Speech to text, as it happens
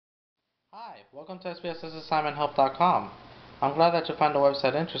Hi, welcome to SPSSAssignmentHelp.com. I'm glad that you find the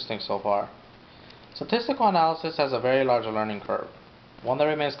website interesting so far. Statistical analysis has a very large learning curve, one that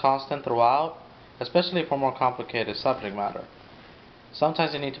remains constant throughout, especially for more complicated subject matter.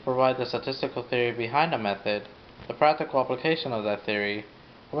 Sometimes you need to provide the statistical theory behind a method, the practical application of that theory,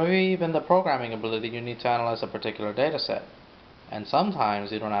 or maybe even the programming ability you need to analyze a particular dataset. And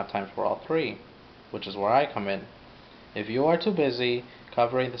sometimes you don't have time for all three, which is where I come in. If you are too busy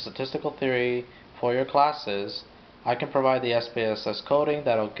covering the statistical theory for your classes, I can provide the SPSS coding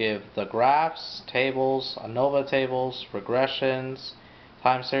that'll give the graphs, tables, ANOVA tables, regressions,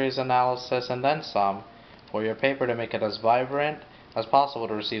 time series analysis, and then some for your paper to make it as vibrant as possible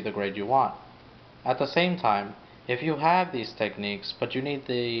to receive the grade you want. At the same time, if you have these techniques but you need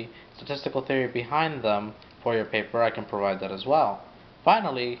the statistical theory behind them for your paper, I can provide that as well.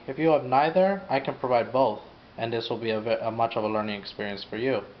 Finally, if you have neither, I can provide both, and this will be a much of a learning experience for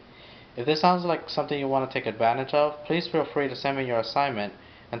you. If this sounds like something you want to take advantage of, please feel free to send me your assignment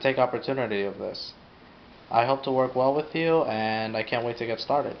and take opportunity of this. I hope to work well with you, and I can't wait to get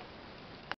started.